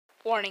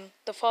Warning,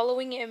 the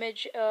following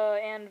image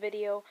and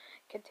video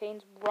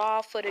contains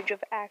raw footage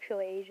of actual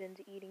Asians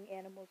eating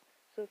animals.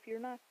 So if you're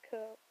not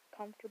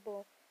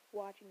comfortable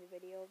watching the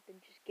video, then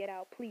just get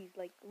out, please.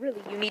 Like,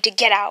 really, you need to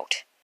get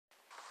out.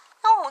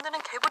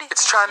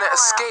 It's trying to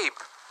escape.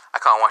 I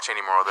can't watch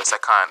any more of this. I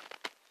can't.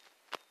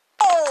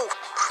 Oh!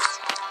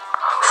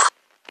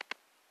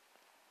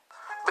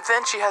 But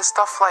then she has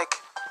stuff like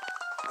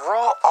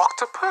raw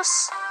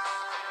octopus?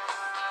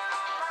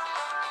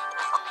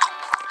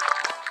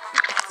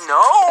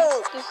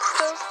 No!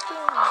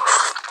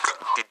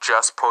 He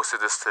just posted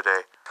this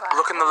today.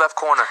 Look in the left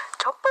corner.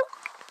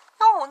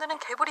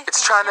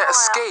 It's trying to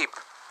escape.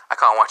 I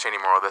can't watch any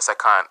more of this. I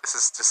can't. This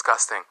is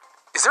disgusting.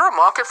 Is there a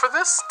market for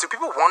this? Do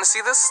people want to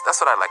see this? That's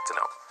what I'd like to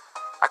know.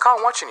 I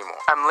can't watch anymore.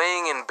 I'm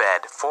laying in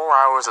bed, 4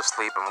 hours of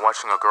sleep, and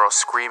watching a girl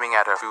screaming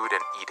at her food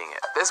and eating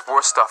it. There's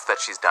worse stuff that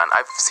she's done.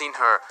 I've seen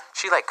her,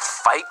 she like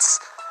fights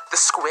the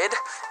squid,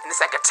 and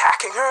it's like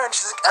attacking her, and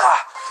she's like,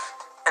 ah!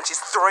 And she's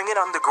throwing it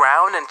on the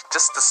ground, and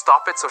just to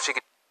stop it so she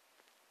can...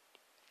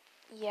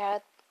 Yeah,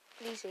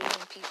 these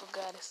Asian people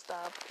gotta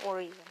stop, or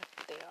even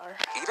if they are.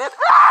 Eat it?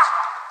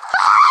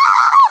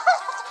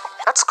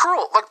 That's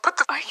cruel. Like, put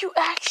the... Are you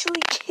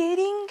actually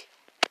kidding?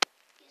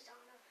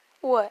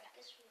 What?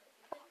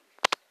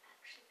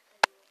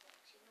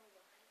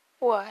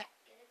 What?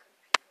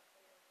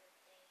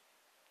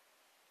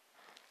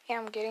 Yeah,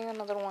 I'm getting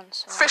another one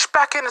soon. Fish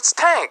back in its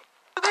tank.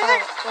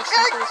 Alright,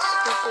 listen to this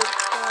stupid,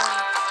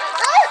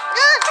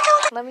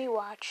 Let me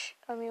watch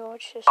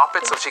this. Stop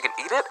it so she can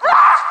eat it?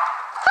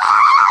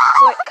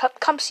 Wait,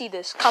 come see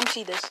this. Come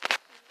see this.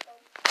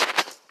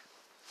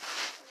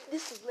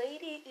 This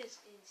lady is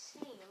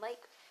insane.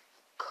 Like,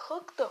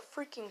 cook the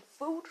freaking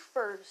food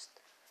first.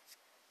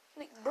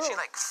 Like, bro. She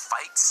like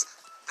fights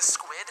the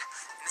squid,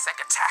 and it's like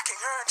attacking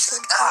her, and she's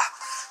like, ah!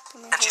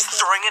 And she's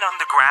throwing it on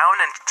the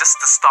ground, and just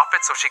to stop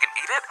it so she can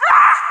eat it?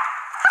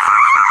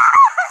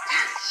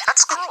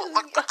 That's cruel.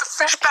 Like, put the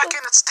fish back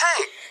in its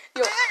tank.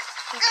 Yo,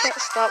 I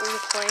can't stop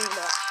replaying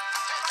that.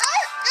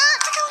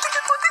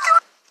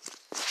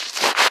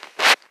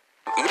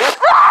 Eat it?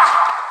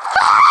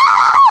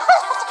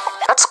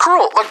 That's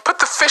cruel. Like, put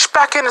the fish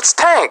back in its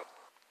tank.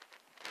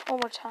 One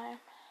more time.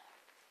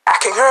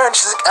 Attacking her, and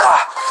she's like,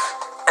 ah!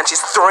 And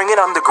she's throwing it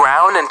on the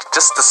ground, and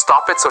just to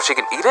stop it so she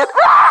can eat it?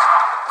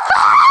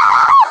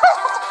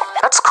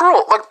 That's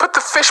cruel. Like, put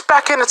the fish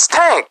back in its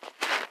tank.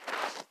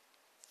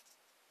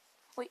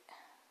 Wait.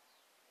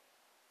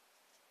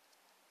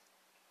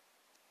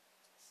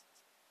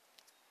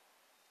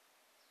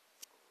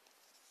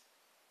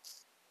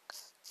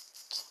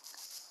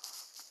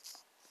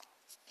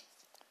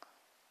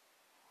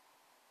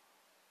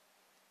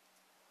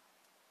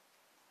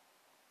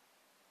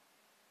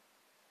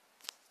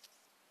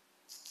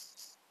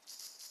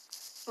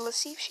 Let's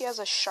see if she has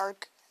a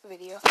shark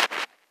video.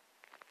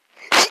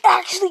 She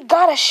actually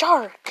got a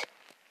shark!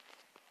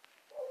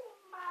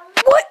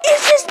 What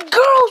is this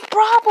girl's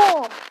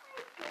problem?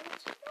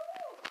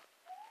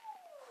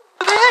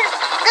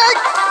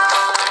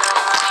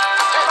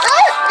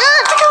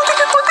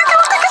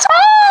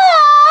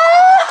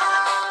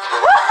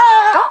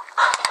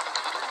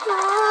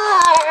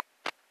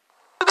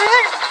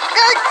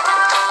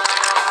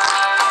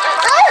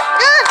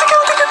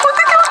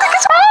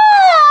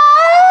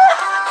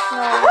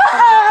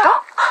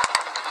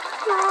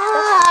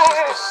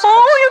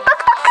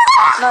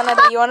 No,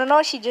 you wanna know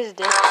what she just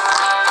did?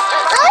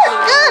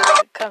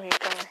 Come here.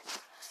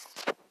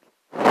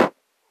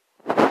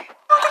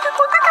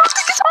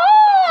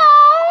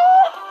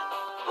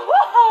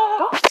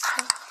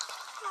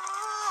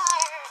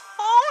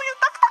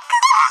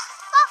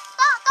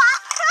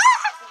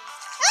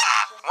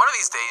 One of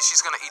these days,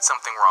 she's gonna eat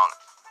something wrong,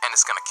 and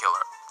it's gonna kill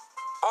her.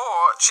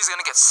 Or she's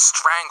gonna get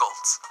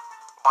strangled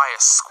by a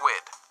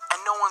squid,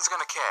 and no one's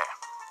gonna care.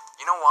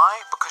 You know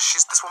why? Because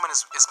this woman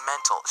is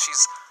mental.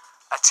 She's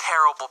a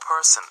terrible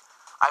person.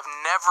 I've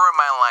never in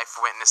my life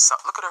witnessed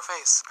look at her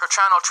face. Her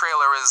channel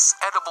trailer is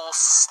edible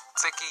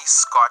sticky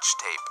scotch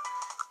tape.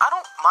 I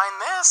don't mind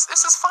this.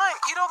 This is fine.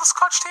 Eat all the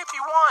scotch tape you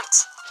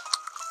want.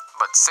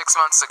 But 6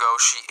 months ago,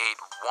 she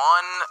ate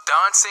one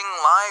dancing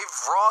live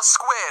raw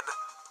squid.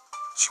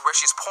 Where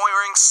she's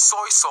pouring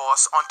soy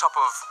sauce on top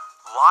of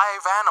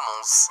live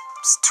animals.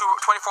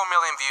 24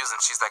 million views, and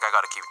she's like, I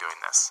gotta keep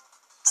doing this.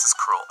 This is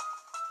cruel.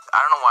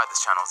 I don't know why this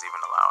channel is even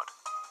allowed.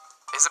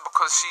 Is it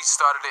because she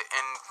started it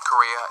in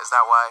Korea? Is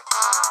that why?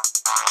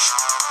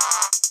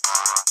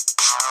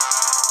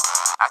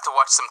 I had to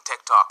watch some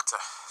TikTok to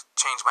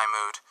change my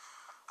mood.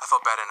 I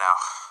feel better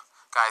now.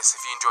 Guys,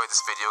 if you enjoyed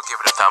this video,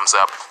 give it a thumbs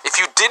up. If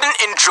you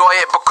didn't enjoy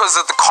it because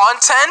of the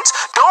content,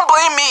 don't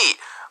blame me.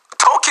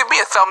 Don't give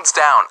me a thumbs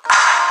down.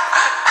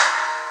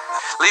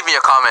 Leave me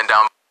a comment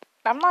down.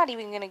 I'm not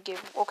even gonna give.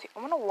 Okay,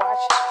 I'm gonna watch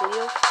this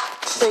video.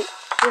 Wait,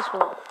 this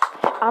one.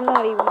 I'm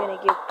not even gonna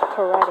give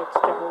credits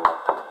to her.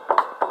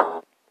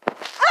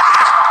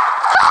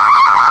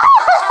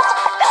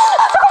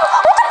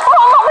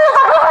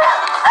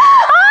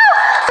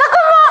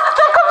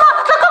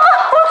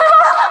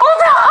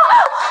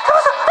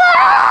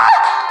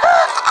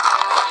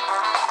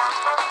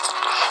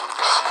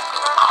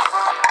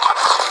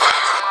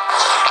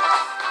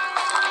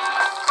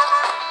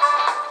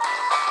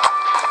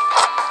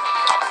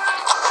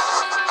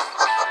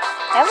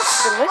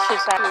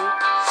 delicious, actually.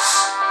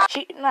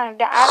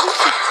 At least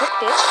she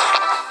cooked it.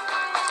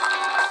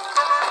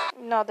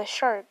 No, the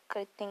shark,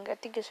 I think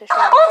it's a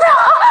shark.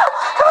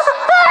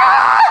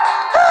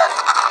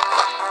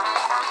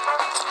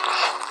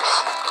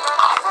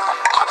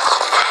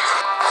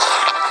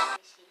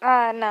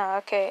 No,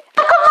 okay.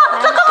 Now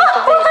I think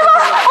of it, it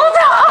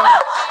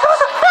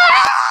doesn't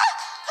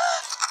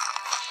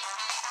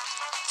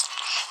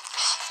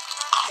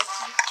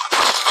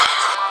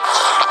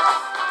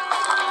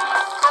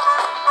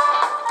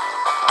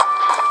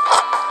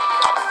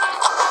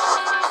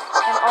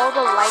and all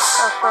the likes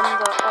are from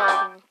the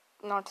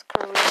North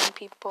Korean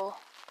people.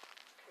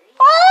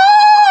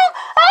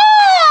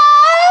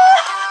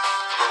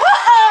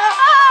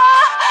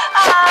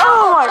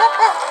 Oh my God,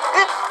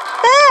 it's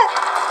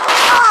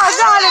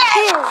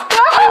him!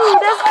 Ooh,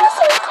 that's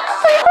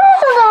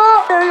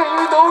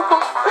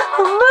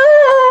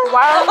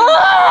why are you...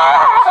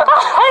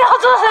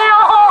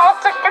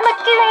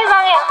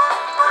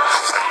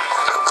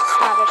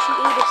 But she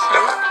ate a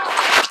snake.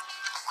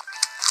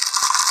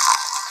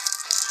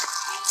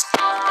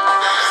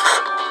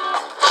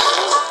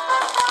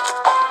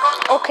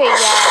 Okay,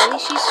 yeah, at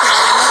least she's smart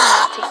enough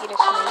not to eat a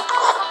snake.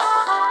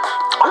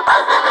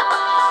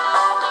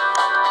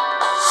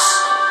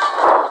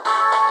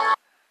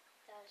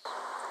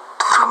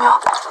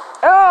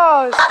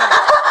 Oh, snap.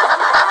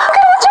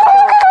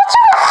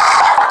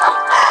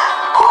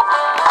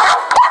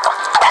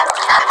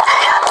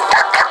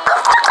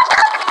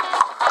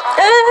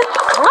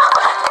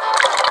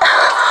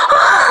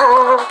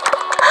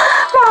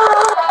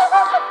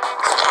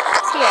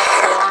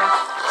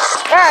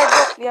 Alright,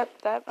 yep,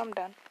 that I'm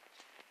done.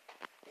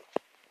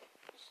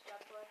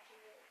 Stop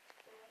watching it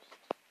first.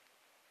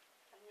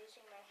 I'm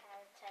using my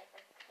hand type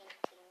of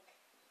painting.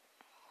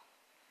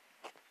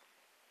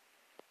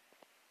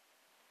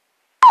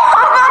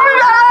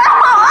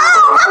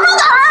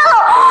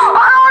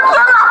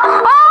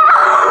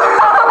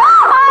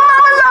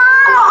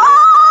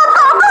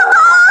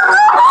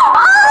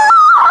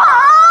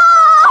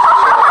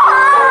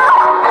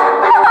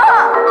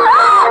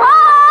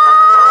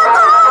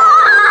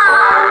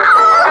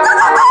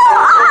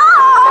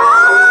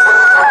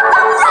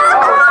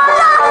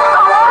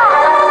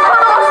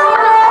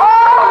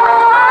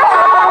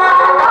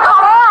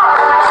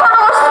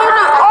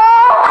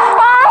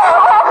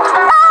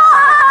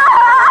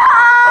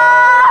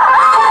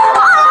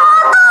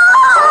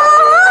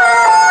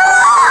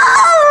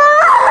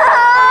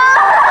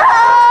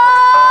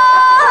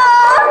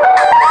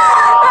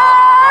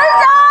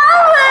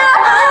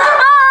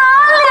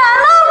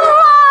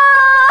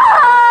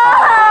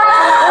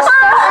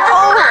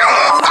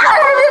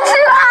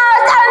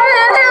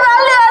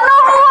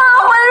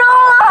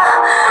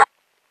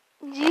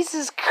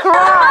 Jesus Christ!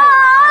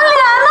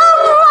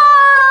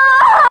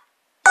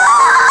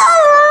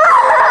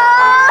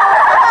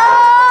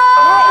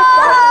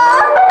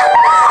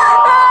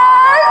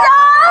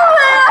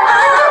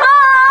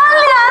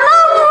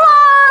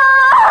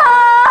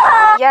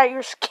 Yeah,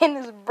 your skin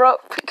is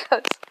broke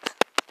because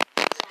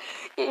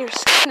your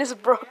skin is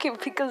broken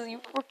because you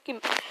freaking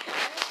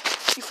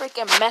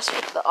mess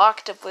with the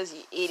octopus,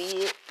 you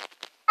idiot.